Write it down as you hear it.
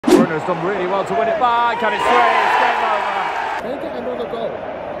Bruno's done really well to win it back, and it's 3, it's game over. If they get another goal,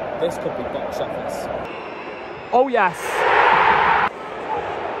 this could be box office. Oh yes.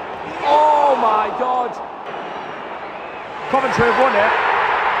 Oh my God. Coventry have won it.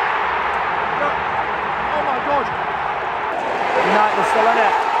 No. Oh my God. United still in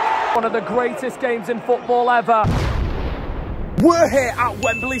it. One of the greatest games in football ever. We're here at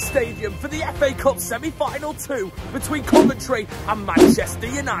Wembley Stadium for the FA Cup semi-final 2 between Coventry and Manchester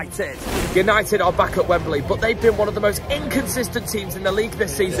United. United are back at Wembley, but they've been one of the most inconsistent teams in the league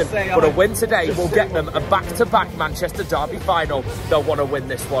this season. But a win today will get them a back-to-back Manchester derby final. They'll want to win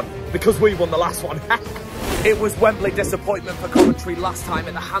this one because we won the last one. It was Wembley disappointment for Coventry last time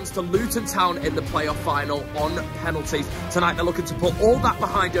at the hands to Luton Town in the playoff final on penalties. Tonight they're looking to put all that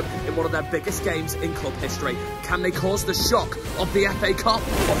behind them in one of their biggest games in club history. Can they cause the shock of the FA Cup?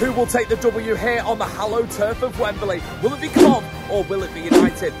 Or who will take the W here on the hallowed turf of Wembley? Will it be Cov or will it be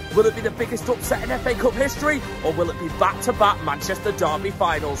United? Will it be the biggest upset in FA Cup history or will it be back-to-back Manchester derby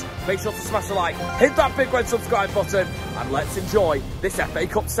finals? Make sure to smash the like, hit that big red subscribe button and let's enjoy this FA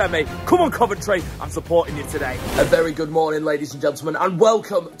Cup semi. Come on Coventry, I'm supporting you today. A very good morning ladies and gentlemen and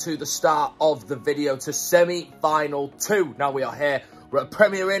welcome to the start of the video to semi-final 2. Now we are here, we're at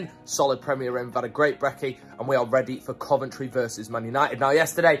Premier Inn, solid Premier Inn, we've had a great brekkie and we are ready for Coventry versus Man United. Now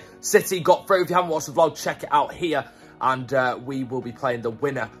yesterday, City got through. If you haven't watched the vlog, check it out here and we will be playing the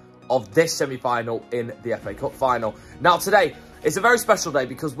winner of this semi-final in the FA Cup final. Now today, it's a very special day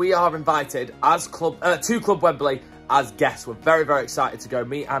because we are invited as to Club Wembley as guests. We're very, very excited to go.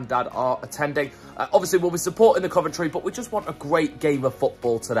 Me and Dad are attending. Obviously, we'll be supporting the Coventry, but we just want a great game of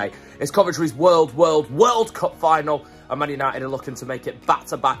football today. It's Coventry's World Cup final, and Man United are looking to make it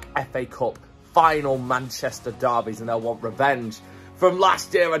back-to-back FA Cup final Manchester derbies, and they'll want revenge from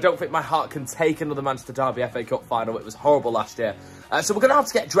last year. I don't think my heart can take another Manchester derby FA Cup final. It was horrible last year. So we're going to have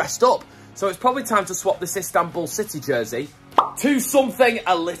to get dressed up. So it's probably time to swap this Istanbul City jersey to something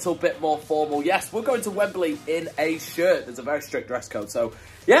a little bit more formal. Yes, we're going to Wembley in a shirt. There's a very strict dress code. So,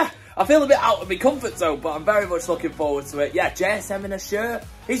 yeah, I feel a bit out of my comfort zone, but I'm very much looking forward to it. Yeah, JSM in a shirt.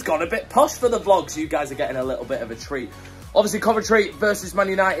 He's gone a bit posh for the vlogs. You guys are getting a little bit of a treat. Obviously, Coventry versus Man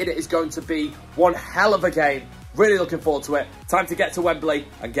United is going to be one hell of a game. Really looking forward to it. Time to get to Wembley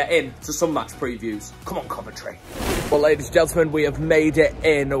and get into some match previews. Come on, Coventry. Well, ladies and gentlemen, we have made it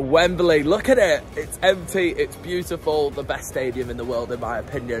in Wembley. Look at it. It's empty. It's beautiful. The best stadium in the world, in my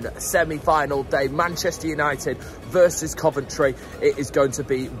opinion. Semi-final day. Manchester United versus Coventry. It is going to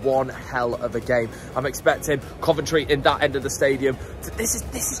be one hell of a game. I'm expecting Coventry in that end of the stadium. This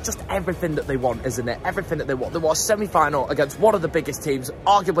is just everything that they want, isn't it? Everything that they want. They want a semi-final against one of the biggest teams,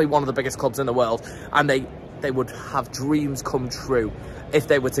 arguably one of the biggest clubs in the world, and they would have dreams come true if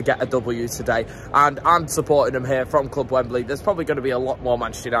they were to get a W today. And I'm supporting them here from Club Wembley. There's probably going to be a lot more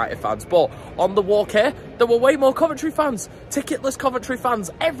Manchester United fans, but on the walk here, there were way more Coventry fans. Ticketless Coventry fans,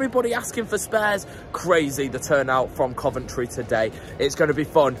 everybody asking for spares. Crazy, the turnout from Coventry today. It's going to be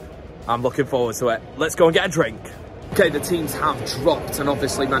fun. I'm looking forward to it. Let's go and get a drink. Okay, the teams have dropped, and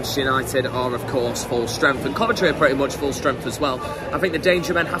obviously Manchester United are, of course, full strength, and Coventry are pretty much full strength as well. I think the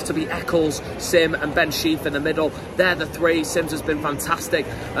danger men have to be Eccles, Sim and Ben Sheaf in the middle. They're the three. Sims has been fantastic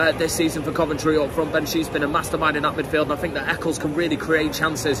this season for Coventry up front. Ben Sheaf's been a mastermind in that midfield, and I think that Eccles can really create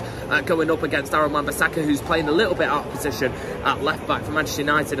chances going up against Aaron Wan-Bissaka, who's playing a little bit out of position at left-back for Manchester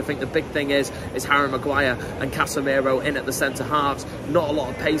United. I think the big thing is Harry Maguire and Casemiro in at the centre halves. Not a lot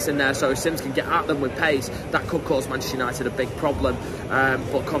of pace in there, so if Sims can get at them with pace, that could cause Manchester United a big problem,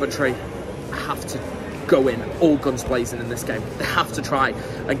 but Coventry have to go in all guns blazing in this game. They have to try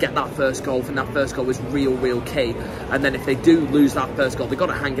and get that first goal, and that first goal is real key. And then if they do lose that first goal, they've got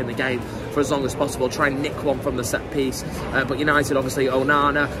to hang in the game for as long as possible, try and nick one from the set piece. But United, obviously,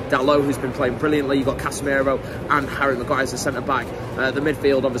 Onana, Dalot, who's been playing brilliantly. You've got Casemiro and Harry Maguire as the centre-back. The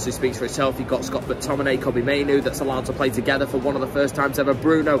midfield obviously speaks for itself. You've got Scott McTominay, Kobe Mainoo, that's allowed to play together for one of the first times ever.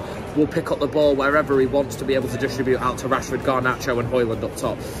 Bruno will pick up the ball wherever he wants to be able to distribute out to Rashford, Garnacho and Højlund up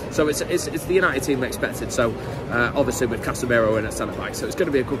top. So it's the United team expected. So obviously with Casemiro in at centre-back. So it's going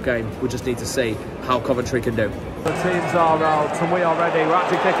to be a good game. We just need to see how Coventry can do. The teams are out and we are ready. We're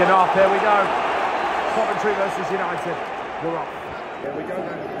actually kicking off. Here we go. Coventry versus United. We're off. Here we go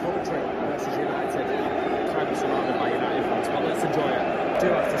then. Coventry versus United. Kind of surrounded by United fans, but let's enjoy it. I do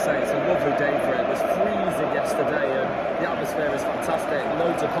have to say it's a lovely day for it. It was freezing yesterday and the atmosphere is fantastic.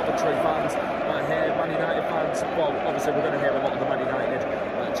 Loads of Coventry fans here, Man United fans. Well, obviously we're going to hear a lot of the Man United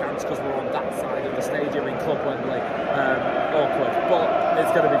chants because we're on that side of the stadium in Club Wembley. Awkward, but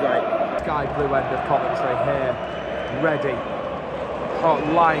it's going to be great. Sky blue end of Coventry here, ready. Oh,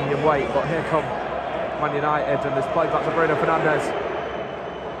 lying in wait, but here come Man United and this play back to Bruno Fernandes.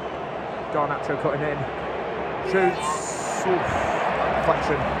 Garnacho cutting in. Shoots. Oof.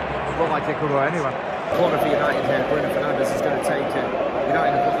 Deflection. Looked like it could go anywhere. Corner for United here. Bruno Fernandes is going to take it.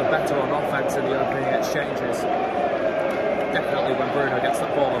 United have got the better on offence in the opening exchanges. Definitely when Bruno gets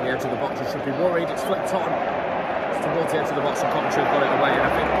that ball on the edge of the box, you should be worried. It's flipped on. It's towards the edge of the box and Coventry have got it away.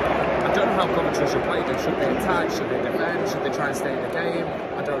 And I don't know how Coventry should play this. Should they attack? Should they defend? Should they try and stay in the game?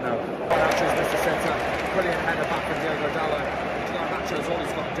 I don't know. Garnacho's Mr. Centre. Brilliant header back from Diogo Dalot. Garnacho's all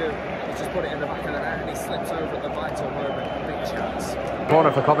he's got to do is just put it in the back of the net and he slips over at the vital moment. Big chance.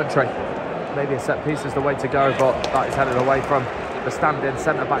 Corner for Coventry. Maybe a set piece is the way to go, but that is headed away from the stand-in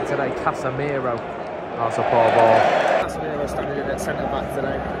centre-back today, Casemiro. That's a poor ball. Casemiro standing in at centre-back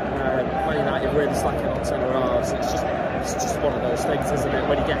today. Man United really slacking on centre-halves. It's just one of those things, isn't it?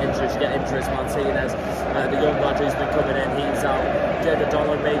 When you get injuries, you get injuries. Martinez, the young lad who's been coming in, he's out. Diogo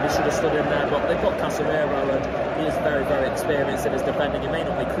Dalot maybe should have stood in there, but they've got Casemiro and he is very, very experienced in his defending. He may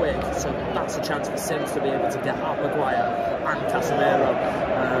not be quick, so that's a chance for Sims to be able to get at Maguire and Casemiro.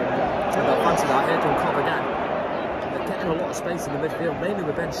 And they'll fancy that. Here come Cobb again. They're getting a lot of space in the midfield, mainly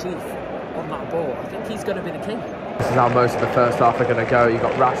with Ben Sheaf on that ball. I think he's going to be the key. This is how most of the first half are going to go. You've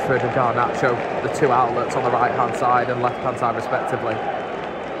got Rashford and Garnacho, the two outlets on the right-hand side and left-hand side respectively.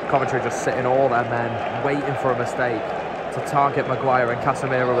 Coventry just sitting all their men, waiting for a mistake to target Maguire and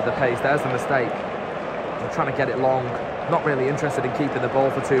Casemiro with the pace. There's the mistake. They're trying to get it long, not really interested in keeping the ball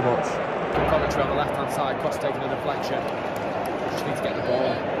for too much. Coventry on the left-hand side, cross taking a deflection. Just need to get the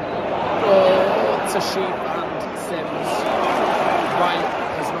ball. Oh, to Sheep and Sims. Wright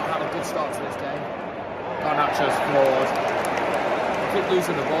has not had a good start to this game. Garnacho's flawed. Keep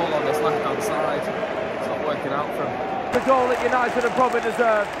losing the ball on this left-hand side. It's not working out for him. The goal that United have probably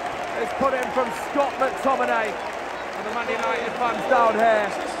deserved is put in from Scott McTominay. And the Man United fans down here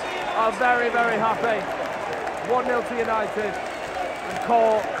are very, very happy. 1-0 to United and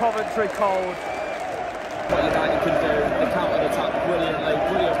call Coventry cold. What United can do, they counter-attack brilliantly.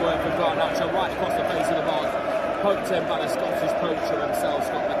 Brilliant work from Garnacho right across the face of the box. Poked in by the Scottish poacher himself,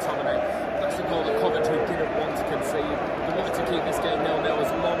 Scott McTominay. That's the goal that Coventry didn't want to concede. They wanted to keep this game 0-0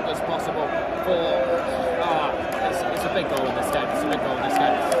 as long as possible. It's a big goal in this game. It's a big goal in this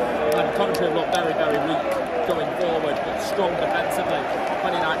game. And Coventry have looked very, very weak going forward, but strong defensively.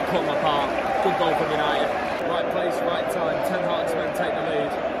 Man United cut them apart. Good goal from United. Right place, right time. Ten Hag's men take the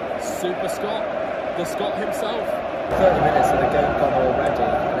lead. Super Scott, the Scott himself. 30 minutes of the game gone already,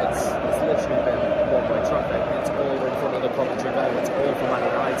 and it's literally been one-way traffic. It's all in front of the Coventry goal. It's all for Man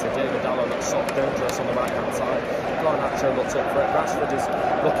United. Diogo Dalot looks so dangerous on the right-hand side. Garnacho looks up for it. Rashford is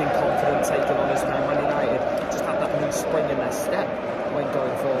looking confident, taking on his man. Man United just had that new spring in their step when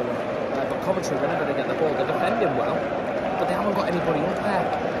going forward. But Coventry, whenever they get the ball, they're defending well, but they haven't got anybody up there.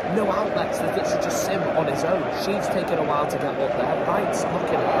 No outlets. There's literally just Sim on his own. She's taken a while to get up there. Wright's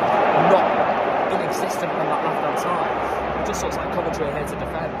knocking it. Not non-existent on that left-hand side. It just looks like Coventry are here to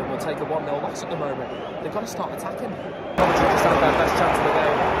defend and will take a 1-0 loss at the moment. They've got to start attacking. Coventry just had their best chance of the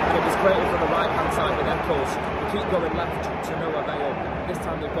game. And it was created from the right-hand side with Eccles. They keep going left to no avail. This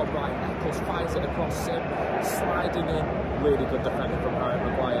time they've got right. Eccles fires it across Sim, sliding in. Really good defending from Harry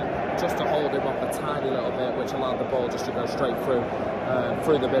Maguire. Just to hold him up a tiny little bit, which allowed the ball just to go straight through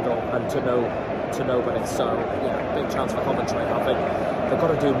the middle and to nobody. So, yeah, big chance for Coventry. I think they've got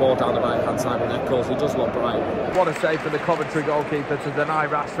to do more down the right-hand side with Eccles. He does look bright. What a save for the Coventry goalkeeper to deny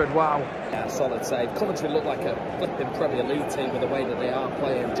Rashford. Wow. Yeah, solid save. Coventry look like a flipping Premier League team with the way that they are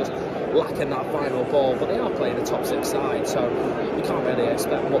playing, just lacking that final ball. But they are playing a top six side, so you can't really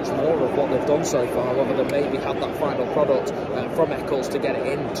expect much more of what they've done so far, other than maybe have that final product from Eccles to get it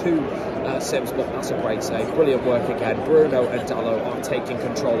into Sims. But that's a great save. Brilliant work again. Bruno and Dalot are taking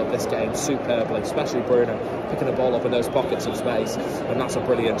control of this game superbly, especially Bruno picking the ball up in those pockets of space. And that's a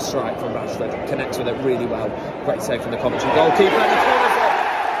brilliant strike from Rashford. Connects with it really well. Great save from the Coventry goalkeeper. And he corners it.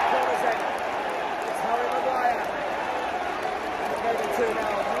 It's Harry Maguire. It's made it 2-0.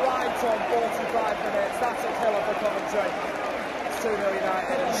 Right on 45 minutes. That's a killer for Coventry. It's 2-0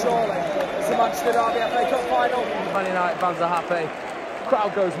 United. And surely it's the Manchester Derby FA Cup final. Man United fans are happy.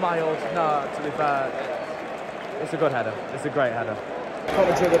 Crowd goes mild. No, to be fair, it's a good header. It's a great header.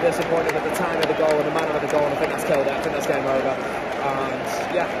 Coventry were disappointed at the time of the goal and the manner of the goal, and I think that's killed it. I think that's game over.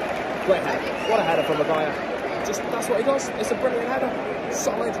 And yeah, great header. What a header from Maguire. Just that's what he does. It's a brilliant header.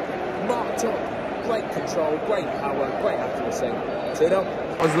 Solid, marked up, great control, great power, great accuracy. 2-0.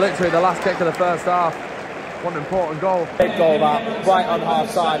 It was literally the last kick of the first half. One important goal. Big goal that, right on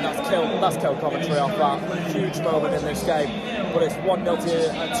half-side. That's killed Coventry off that. Huge moment in this game. But it's 1-0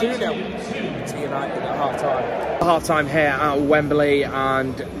 to 2-0 to United at half-time. Half-time here at Wembley,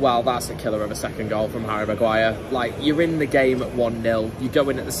 and, well, that's a killer of a second goal from Harry Maguire. Like, you're in the game at 1-0. You go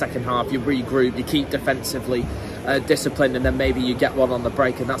in at the second half, you regroup, you keep defensively disciplined, and then maybe you get one on the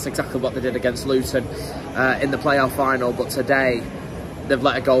break, and that's exactly what they did against Luton in the playoff final. But today, they've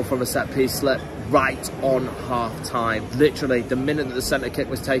let a goal from a set-piece slip right on half-time. Literally, the minute that the centre kick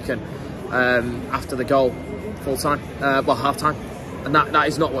was taken after the goal, full-time, well, half-time. And that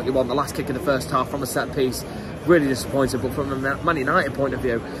is not what you want. The last kick in the first half from a set-piece, really disappointed. But from a Man United point of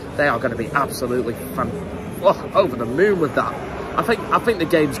view, they are going to be absolutely over the moon with that. I think the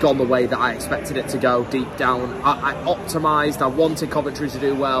game's gone the way that I expected it to go deep down. I optimised, I wanted Coventry to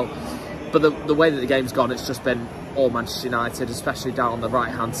do well, but the way that the game's gone, it's just been all Manchester United, especially down on the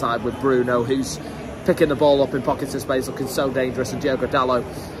right-hand side with Bruno, who's picking the ball up in pockets of space, looking so dangerous, and Diogo Dalot,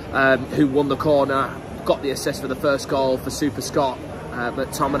 who won the corner, got the assist for the first goal for Super Scott. But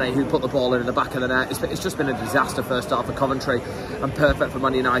McTominay, who put the ball in the back of the net. It's just been a disaster first half for Coventry, and perfect for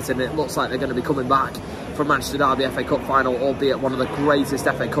Man United, and it looks like they're going to be coming back from Manchester Derby FA Cup final, albeit one of the greatest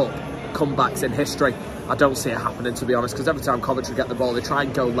FA Cup comebacks in history. I don't see it happening, to be honest, because every time Coventry get the ball, they try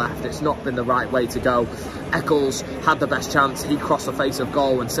and go left. It's not been the right way to go. Eccles had the best chance. He crossed the face of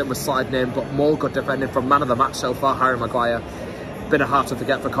goal and Sim was sliding in, but more good defending from man of the match so far, Harry Maguire. Been a hard to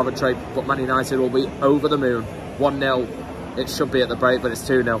forget for Coventry, but Man United will be over the moon. 1-0. It should be at the break, but it's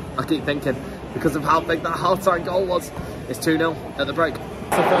 2-0. I keep thinking, because of how big that half-time goal was, it's 2-0 at the break.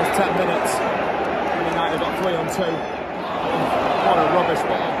 It's the first 10 minutes. Man United got 3 on 2. What a rubbish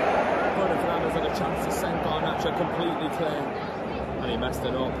ball. Bruno Fernandes had a chance to send Garnacho completely clear, and he messed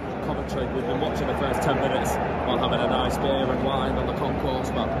it up. Coventry, we've been watching the first 10 minutes while having a nice beer and wine on the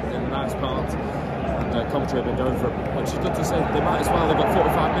concourse, but in a nice part. And Coventry have been going for it, which is good to see. They might as well. They've got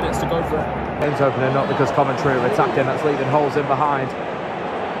 45 minutes to go for it. Game's opening up because Coventry are attacking. That's leaving holes in behind.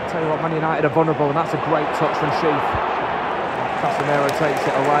 I'll tell you what, Man United are vulnerable, and that's a great touch from Sheaf. Casemiro takes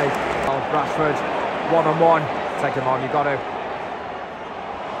it away. Oh, Rashford, one-on-one. Take him on, you got to.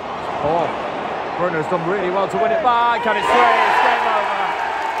 Oh, Bruno's done really well to win it back, and it's 3. It's game over.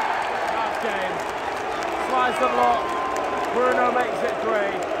 That's game. Slice of luck. Bruno makes it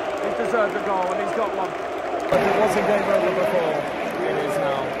 3. He's deserved a goal, and he's got one. But it wasn't game over before. It is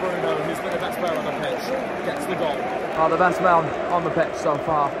now. Bruno, who's been the best player on the pitch, gets the goal. Oh, the best man on the pitch so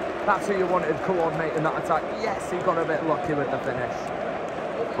far. That's who you wanted coordinating that attack. Yes, he got a bit lucky with the finish,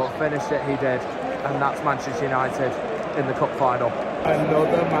 but finished it he did, and that's Manchester United in the cup final.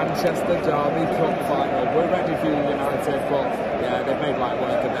 Another Manchester Derby Cup final. We're ready for United, but yeah, they've made light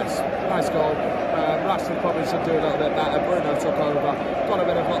work of this. Nice goal. Rashford probably should do a little bit better. Bruno took over, got a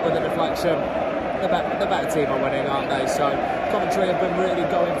bit of luck with the deflection. The better team are winning, aren't they? So Coventry have been really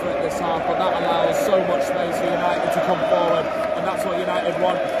going for it this half, but that allows so much space for United to come forward, and that's what United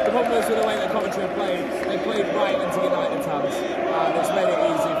want. The problem is with the way that Coventry have played, they played right into United's hands, and it's made it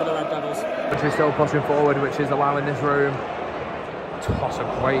easy for the Red Devils. Coventry still pushing forward, which is allowing this room. Toss a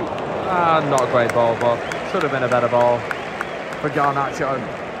great, not a great ball, but should have been a better ball for Garnacho.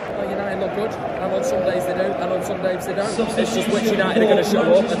 Well, United look good, and on some days they do, and on some days they don't. It's just which United are going to show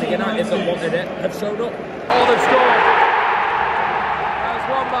up, and the United that wanted it have showed up. Oh, they've scored! There's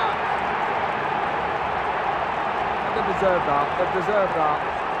one back. And they've deserved that. They've deserved that.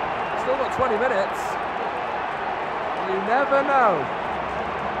 Still got 20 minutes. You never know.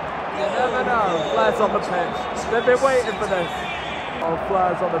 You never know. Flair's on the pitch. They've been waiting for this. Oh,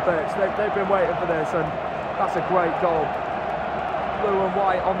 Flair's on the pitch. They've been waiting for this, and that's a great goal. Blue and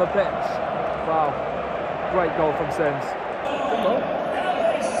white on the pitch. Wow. Great goal from Sims. Good goal.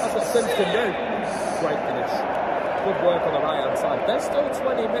 That's what Sims can do. Great finish. Good work on the right-hand side. There's still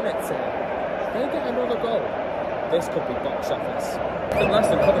 20 minutes here. They get another goal. This could be box office. I think less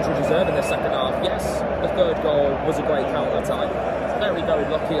than Coventry deserve in the second half. Yes, the third goal was a great counter-attack. Very, very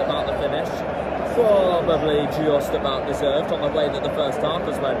lucky about the finish. Probably just about deserved on the way that the first half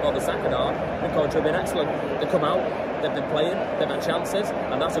has went. Well, the second half, the Coventry have been excellent. They come out, they've been playing, they've had chances,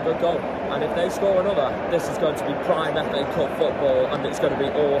 and that's a good goal. And if they score another, this is going to be prime FA Cup football, and it's going to be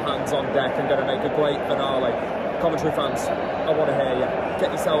all hands on deck and going to make a great finale. Coventry fans, I want to hear you.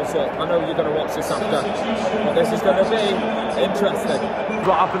 Get yourselves up. I know you're going to watch this after, but this is going to be interesting.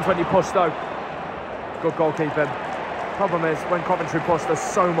 What happens when you push, though? Good goalkeeping. Problem is, when Coventry push, there's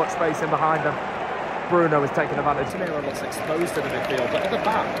so much space in behind them. Bruno is taking advantage. Casemiro looks exposed to the midfield, but at the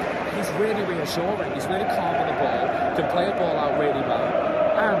back, he's really reassuring. He's really calm on the ball, can play a ball out really well,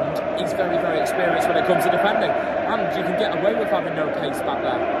 and he's very, very experienced when it comes to defending. And you can get away with having no pace back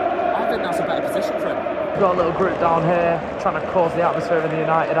there. I think that's a better position for him. Got a little group down here trying to cause the atmosphere in the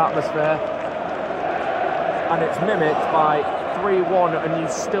United atmosphere. And it's mimicked by 3-1 and you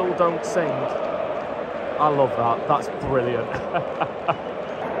still don't sing. I love that. That's brilliant. Fall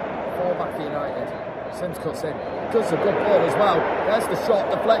back for United. Sims cuts in. Does a good ball as well. There's the shot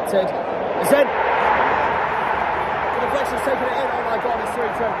deflected. It's in. The deflection's taking it in. Oh my God, it's 3-2.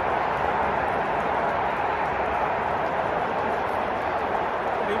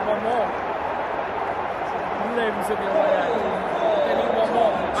 They need one more. Limbs in the away end. They need one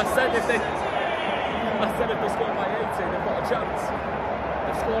more. I said if they scored by 80, they've got a chance.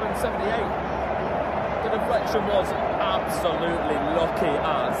 They've scored in 78. The deflection was absolutely lucky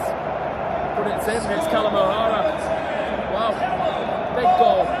as. But it's in, it's Callum O'Hara. Wow, big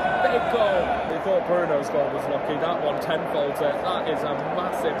goal, big goal. They thought Bruno's goal was lucky, that one tenfold it. That is a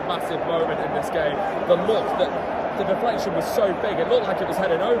massive, massive moment in this game. The look, that the deflection was so big, it looked like it was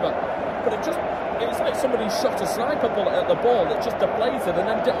heading over. But it was like somebody shot a sniper bullet at the ball that just deflated and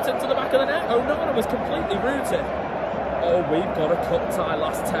then dipped into the back of the net. Onana was completely rooted. Oh, we've got a cup tie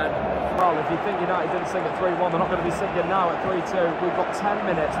last 10. Well, if you think United didn't sing at 3-1, they're not going to be singing now at 3-2. We've got 10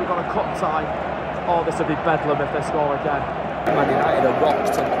 minutes, we've got a cup tie. Oh, this would be bedlam if they score again. Man United are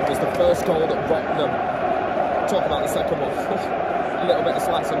rocked, and it was the first goal that rocked them. Talk about the second one. A little bit of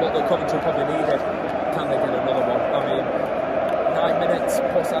slice of luck that Coventry probably needed. Can they get another one? I mean, 9 minutes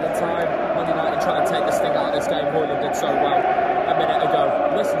plus added time. Man United trying to take the sting out of this game. Hoyland did so well a minute ago.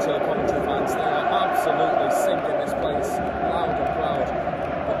 Listen to the Coventry fans. They are absolutely singing this place loud and proud.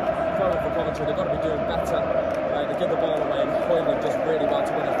 But for Coventry, they've got to be doing better. They give the ball away, and Hoyland does really well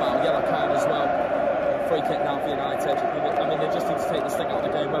to win a foul. Yellow card as well. Free kick now for United. I mean, they just need to take the sting out of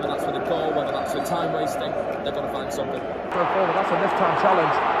the game, whether that's with a goal, whether that's with time wasting. They've got to find something. Go forward, that's a lift time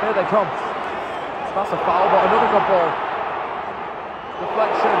challenge. Here they come. That's a foul, but another good ball.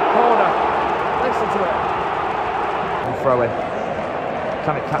 Deflection, corner. Listen to it. And throw in.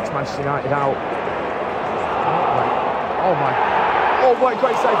 Can it catch Manchester United out? Oh my. Oh my,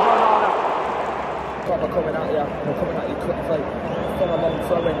 great save for Onana. Proper coming at you. They're coming at you quickly. From a long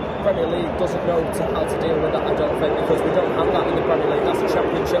throw-in. Premier League doesn't know how to deal with that, I don't think, because we don't have that in the Premier League. That's a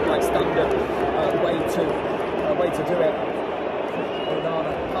championship-like standard way to do it. Onana,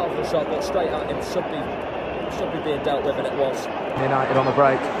 powerful shot, but straight at him should be being dealt with, and it was. United on the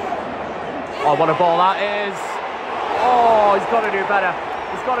break. Oh, what a ball that is. Oh, he's got to do better.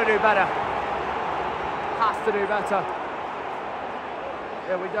 He's got to do better. Has to do better.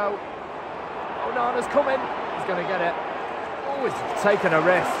 Here we go. Onana's coming. He's going to get it. Oh, he's taken a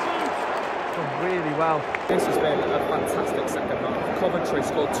risk. Done really well. This has been a fantastic second half. Coventry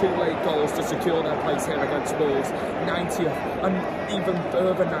scored 2 late goals to secure their place here against Wolves. 90th and even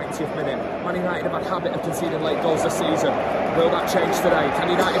further 90th minute. Man United have had a habit of conceding late goals this season. Will that change today? Can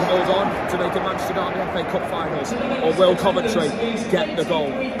United hold on to make a Manchester Derby FA Cup finals? Or will Coventry get the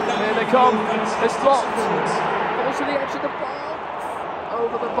goal? Here they come. It's blocked. Falls to the edge of the box.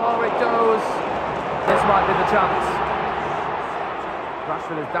 Over the bar it goes. This might be the chance.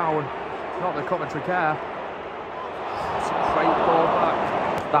 Rashford is down. Not the Coventry care. Straight ball back.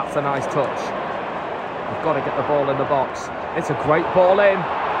 That's a nice touch. You've got to get the ball in the box. It's a great ball in.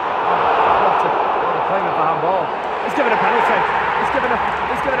 What a claimant for handball. He's given a penalty. He's given a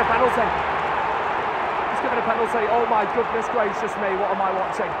penalty. He's given a penalty. Oh my goodness gracious me, what am I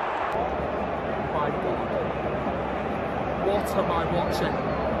watching? My God. What am I watching?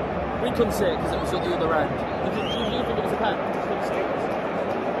 We couldn't see it because it was at the other end. Did you think it was a pen?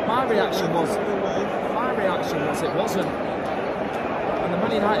 My reaction was it wasn't. And the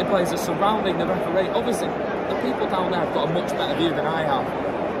Man United players are surrounding the referee. Obviously, the people down there have got a much better view than I have.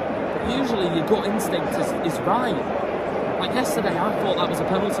 But usually your gut instinct is right. Like yesterday, I thought that was a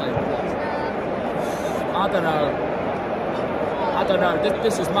penalty. I don't know.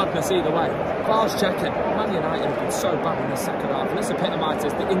 This is madness either way. VAR's checking. Man United have been so bad in the second half, and this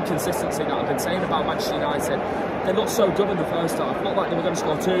epitomises the inconsistency that I've been saying about Manchester United. They looked so good in the first half. Not like they were going to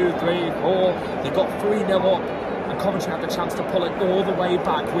score 2, 3, 4. They got 3-0 up, and Coventry had the chance to pull it all the way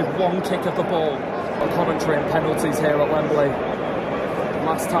back with 1 kick of the ball. Coventry and penalties here at Wembley.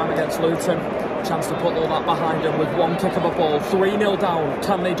 Last time against Luton, chance to put all that behind them with 1 kick of a ball. 3-0 down.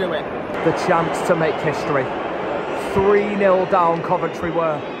 Can they do it? The chance to make history. 3-0 down Coventry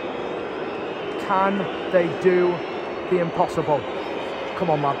were. Can they do the impossible? Come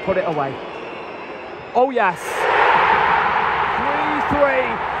on, lad, put it away. Oh, yes.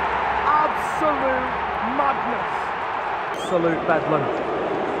 3-3. Absolute madness. Absolute bedlam.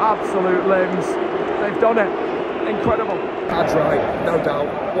 Absolute limbs. They've done it. Incredible. That's right, no doubt.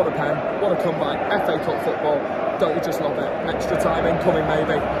 What a pen, what a comeback. FA Cup football. Don't you just love it? Extra time incoming,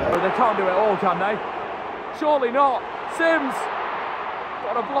 maybe. Well, they can't do it all, can they? Surely not. Sims.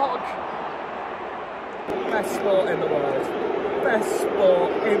 Got a block. Best sport in the world. Best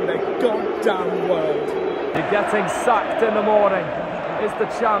sport in the goddamn world. You're getting sacked in the morning. Is the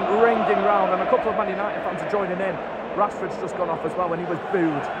chant ringing round, and a couple of Man United fans are joining in. Rashford's just gone off as well when he was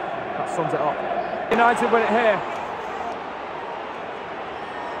booed. That sums it up. United win it here.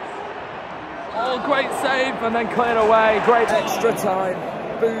 Oh, great save and then cleared away. Great Extra time.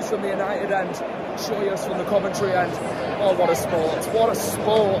 Boos from the United end. Joyous from the Coventry end. Oh, what a sport. What a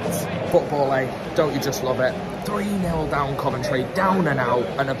sport. Football, eh? Don't you just love it? 3-0 down Coventry, down and out,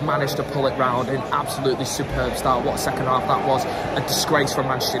 and have managed to pull it round in absolutely superb style. What a second half that was. A disgrace from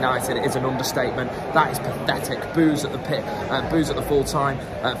Manchester United. It is an understatement. That is pathetic. Boos at the pit, boos at the full time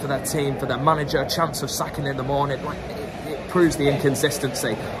for their team, for their manager. Chance of sacking in the morning. Like, it proves the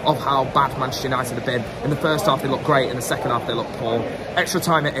inconsistency of how bad Manchester United have been. In the first half they look great, in the second half they look poor. Extra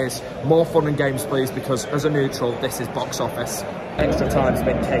time it is. More fun and games please, because as a neutral this is box office. Extra time's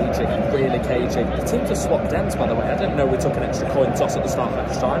been cagey, really cagey. The teams have swapped ends, by the way. I didn't know we took an extra coin toss at the start of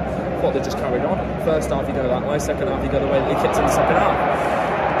extra time. Thought they just carried on. First half you go that way, second half you go the way that they kicked in the second half.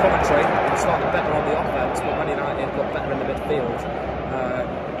 Coventry started better on the offense, but Man United got better in the midfield.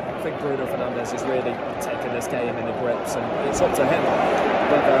 I think Bruno Fernandes is really taking this game in the grips, and it's up to him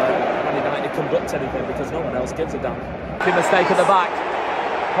whether Man United conduct anything, because no one else gives a damn. big mistake at the back.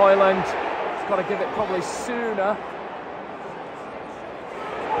 Hoyland has got to give it probably sooner.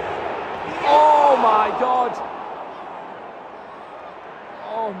 Oh my God!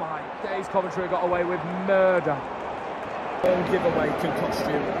 Oh my days, Coventry got away with murder. One giveaway can cost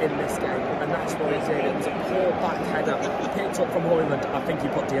you in this game, and that's what he did. It was a poor back header, picked up from Hoyland. I think he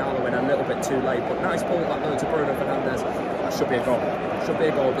put Diallo in a little bit too late, but nice ball back though to Bruno Fernandes. That should be a goal. Should be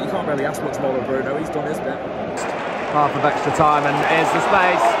a goal, but you can't really ask much more of Bruno. He's done his bit. Half of extra time, and here's the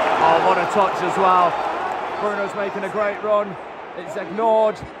space. Oh, what a touch as well. Bruno's making a great run. It's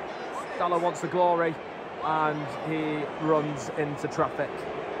ignored. Diallo wants the glory, and he runs into traffic.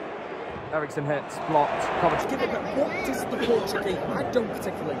 Ericsson hits, blocked. Give it, but what does the Portuguese... I don't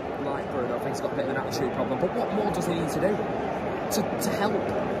particularly like Bruno. I think he's got a bit of an attitude problem. But what more does he need to do to help?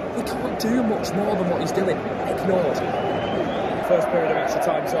 He can't do much more than what he's doing. Ignored. First period of extra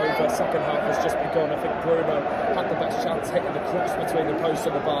time's over. Second half has just begun. I think Bruno had the best chance, hitting the cross between the post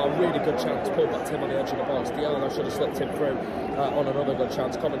and the bar. Really good chance. Pulled back to him on the edge of the box. Diallo should have slipped him through on another good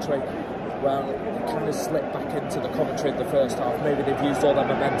chance. Coventry, well, they kind of slipped back into the Coventry in the first half. Maybe they've used all their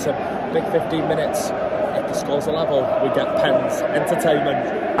momentum. Big 15 minutes. If the score's a level, we get pens.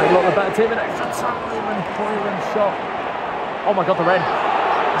 Entertainment. And look, the better team in extra time, and Hoyland shot. Oh my God, the rain.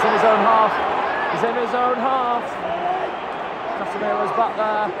 He's in his own half. He's in his own half. Casemiro's back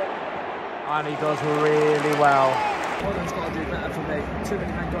there, and he does really well. Hoyland's got to do better for me. Too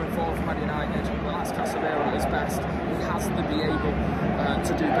many men going forward for Man United. Well, that's Casemiro at his best. He has to be able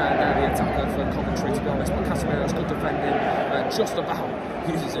to do better there, the attacker for Coventry, to be honest. But Casemiro's good defending, just about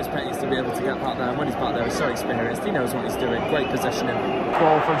uses his pace to be able to get back there. And when he's back there, he's so experienced. He knows what he's doing. Great positioning.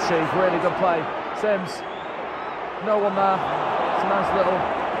 Ball from Sheaf, really good play. Sims, no one there. It's a nice little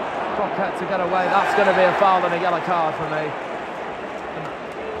croquette to get away. That's going to be a foul and a yellow card for me.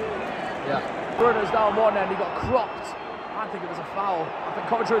 Yeah. Bruno's down one end, he got cropped. I think it was a foul. I think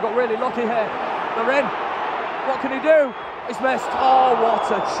Coventry got really lucky here. They're in. What can he do? He's missed. Oh, what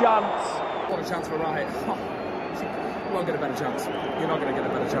a chance. What a chance for Wright. You won't get a better chance. You're not going to get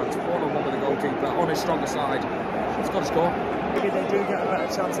a better chance. 1-on-1 with the goalkeeper on his stronger side. He's got to score. Maybe they do get a better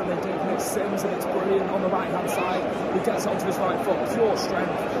chance, and they do. It's Sims, and it's brilliant on the right-hand side. He gets onto his right foot, pure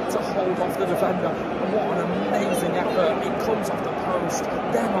strength to hold off the defender. And what an amazing effort. It comes off the post,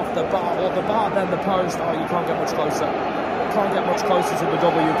 then off the bar, or the bar, then the post. Oh, you can't get much closer. Can't get much closer to the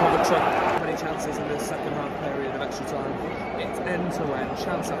W Coventry. How many chances in this second half period of extra time? It's end-to-end,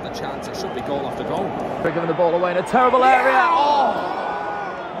 chance after chance. It should be goal after goal. They're giving the ball away in a terrible area. Oh!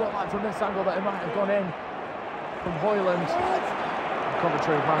 Looked like from this angle that it might have gone in from Hoyland.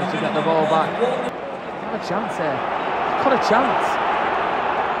 Coventry managed to get the ball back. Got a chance here. Got a chance.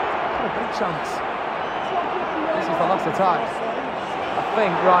 Got a big chance. This is the last attack. I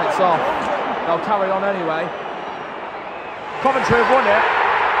think Wright's off. They'll carry on anyway. Coventry have won it.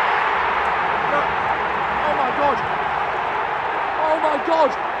 No. Oh my God. Oh my God.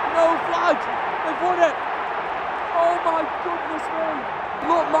 No flag. They've won it. Oh my goodness me.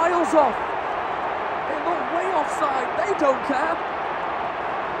 Look, miles off. It looked way offside. They don't care.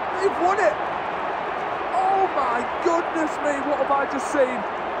 They've won it. Oh my goodness me. What have I just seen?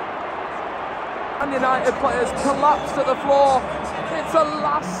 And United players collapsed at the floor. It's a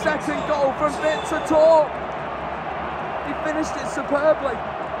last second goal from Victor Torp. He finished it superbly.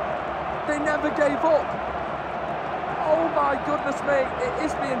 They never gave up. Oh my goodness me, it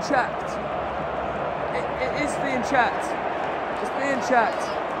is being checked. It is being checked. It's being checked.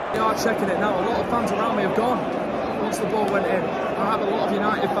 They are checking it now. A lot of fans around me have gone once the ball went in. I have a lot of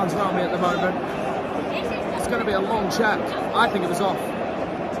United fans around me at the moment. It's going to be a long check. I think it was off.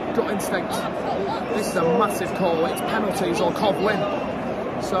 Gut instinct. This is a massive call. It's penalties or Cov win.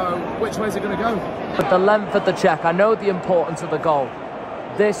 So which way is it going to go? But the length of the check, I know the importance of the goal.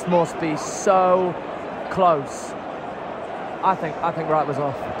 This must be so close. I think right was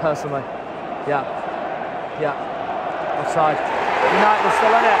off, personally. Yeah. Offside. United are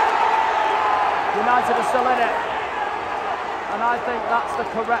still in it. United are still in it. And I think that's the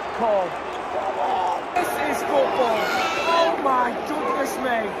correct call. This is football. Oh my goodness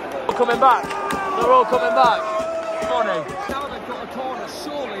me. They're coming back. They're all coming back. Funny. Now they've got a corner.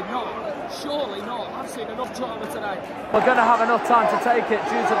 Surely not. Surely not. I've seen enough drama today. We're going to have enough time to take it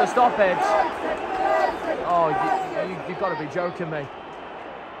due to the stoppage. Oh, you've got to be joking me.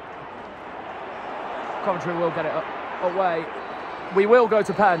 Coventry will get it away. We will go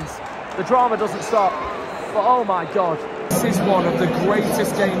to pens. The drama doesn't stop. But oh my God. This is one of the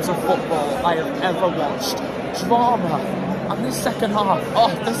greatest games of football I have ever watched. Drama. And this second half,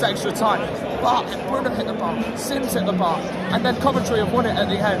 this extra time. But Bruno hit the bar, Sims hit the bar, and then Coventry have won it at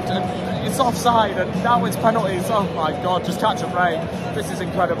the end, and it's offside, and now it's penalties. Oh my God, just catch and rain. This is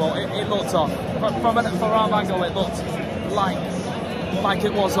incredible. It looked off. From our angle, it looked like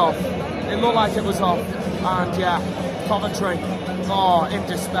it was off. It looked like it was off. And yeah, Coventry, in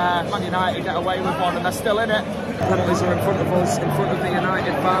despair. Man United get away with one, and they're still in it. Penalties are in front of us, in front of the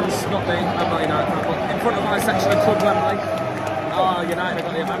United fans. Not me, I'm not United fan, but in front of my section of Club Wembley. Oh, United have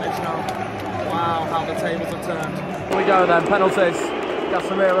got the advantage now. Wow, how the tables have turned. Here we go then, penalties.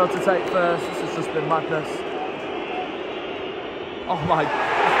 Casemiro to take first. This has just been madness. Oh my...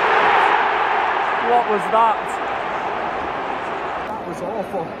 What was that? That was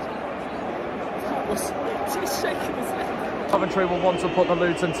awful. That was... He's shaking his head. Coventry will want to put the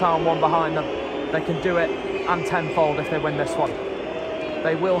Luton Town one behind them. They can do it and tenfold if they win this one.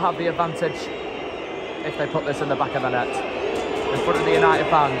 They will have the advantage if they put this in the back of the net. In front of the United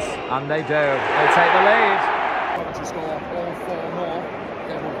fans, and they do. They take the lead. Coventry score all 4 more,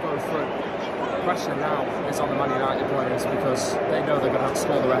 they will go through. The pressure now is on the Man United players because they know they're going to have to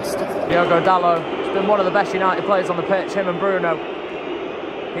score the rest. Diogo Dalot has been one of the best United players on the pitch, him and Bruno.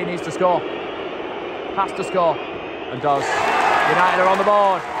 He needs to score. Has to score. And does. United are on the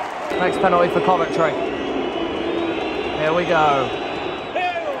board. Next penalty for Coventry. Here we go.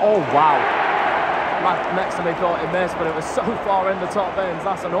 Oh, wow. Man next to me thought it missed, but it was so far in the top bins.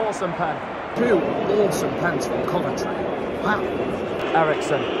 That's an awesome pen. 2 awesome pens from Coventry. Wow.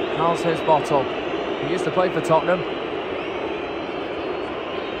 Ericsson, how's his bottle? He used to play for Tottenham.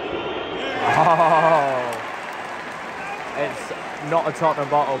 Oh, it's not a Tottenham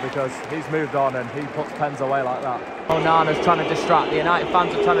bottle because he's moved on and he puts pens away like that. Onana's trying to distract. The United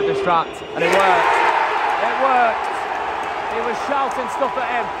fans are trying to distract, and it worked. It worked. He was shouting stuff at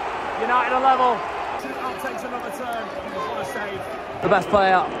him. United are level. Takes another turn. What a save. The best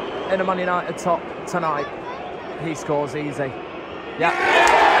player in a Man United top tonight. He scores easy. Yeah,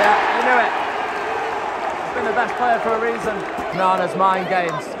 you knew it. He's been the best player for a reason. Nana's mind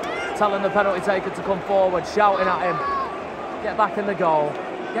games. Telling the penalty taker to come forward, shouting at him. Get back in the goal.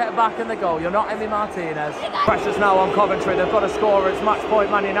 Get back in the goal. You're not Emi Martinez. Pressure's now on Coventry. They've got to score. It's match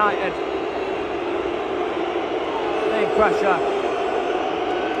point Man United. Big pressure.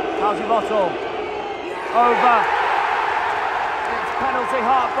 How's your bottle? Over. It's penalty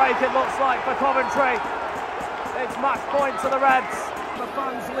heartbreak, it looks like, for Coventry. It's match point to the Reds. The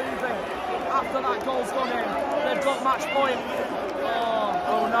fans leaving after that goal's gone in. They've got match point.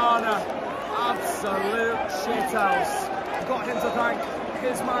 Oh, Onana. Absolute shithouse. Got him to thank.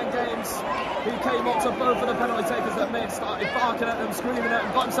 His mind games. He came up to both of the penalty takers that missed, started barking at them, screaming at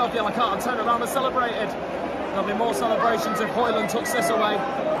them, got himself yellow card and turned around and celebrated. There'll be more celebrations if Hoyland tucks this away.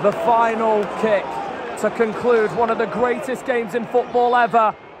 The final kick to conclude one of the greatest games in football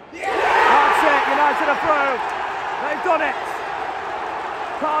ever. That's it, United are through. They've done it.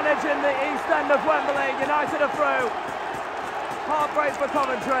 Carnage in the east end of Wembley. United are through. Heartbreak for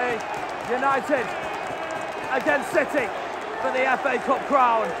Coventry. United against City for the FA Cup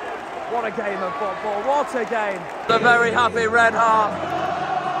crown. What a game of football, what a game. The very happy Red Heart.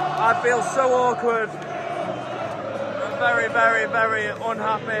 I feel so awkward. I'm very, very, very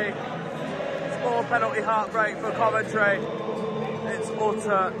unhappy. Small penalty heartbreak for Coventry. It's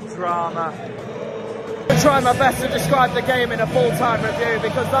utter drama. I'm trying my best to describe the game in a full-time review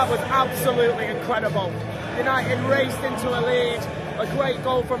because that was absolutely incredible. United raced into a lead. A great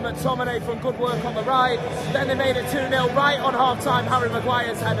goal from McTominay from good work on the right. Then they made it 2-0 right on half-time, Harry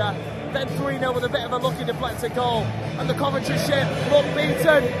Maguire's header. Then 3-0 with a bit of a lucky deflected goal. And the Coventry ship look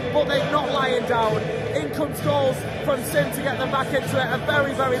beaten, but they're not lying down. In comes goals from Sim to get them back into it. A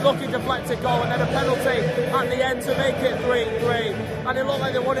very, very lucky deflected goal, and then a penalty at the end to make it 3-3. And it looked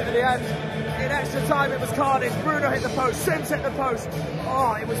like they won it at the end. In extra time, it was Carnage. Bruno hit the post, Sims hit the post.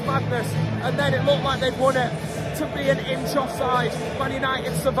 Oh, it was madness. And then it looked like they'd won it to be an inch offside. Man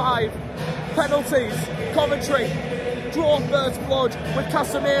United survive. Penalties, Coventry draw first blood with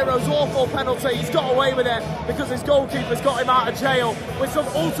Casemiro's awful penalty. He's got away with it because his goalkeeper's got him out of jail with some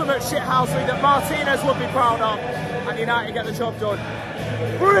ultimate shithousery that Martinez would be proud of. And United get the job done.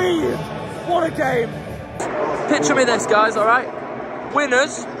 Breathe! What a game! Picture me this, guys, alright?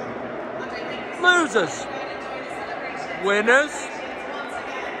 Winners, losers. Winners,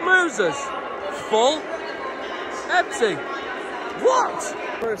 losers. Full, empty. What?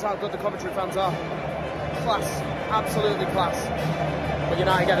 Proves how good the Coventry fans are. Class, absolutely class. But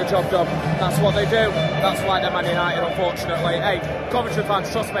United get the job done. That's what they do. That's why they're Man United, unfortunately. Hey, Coventry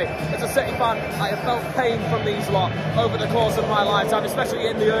fans, trust me, as a City fan, I have felt pain from these lot over the course of my lifetime, especially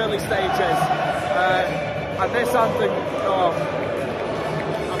in the early stages. And this anthem,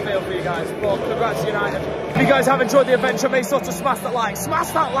 I feel for you guys. But congrats, United. If you guys have enjoyed the adventure, make sure to smash that like.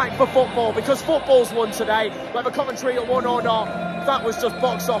 Smash that like for football, because football's won today. Whether Coventry won or not, that was just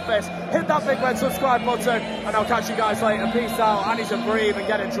box office. Hit that big red subscribe button, and I'll catch you guys later. Peace out. I need to breathe and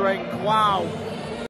get a drink. Wow.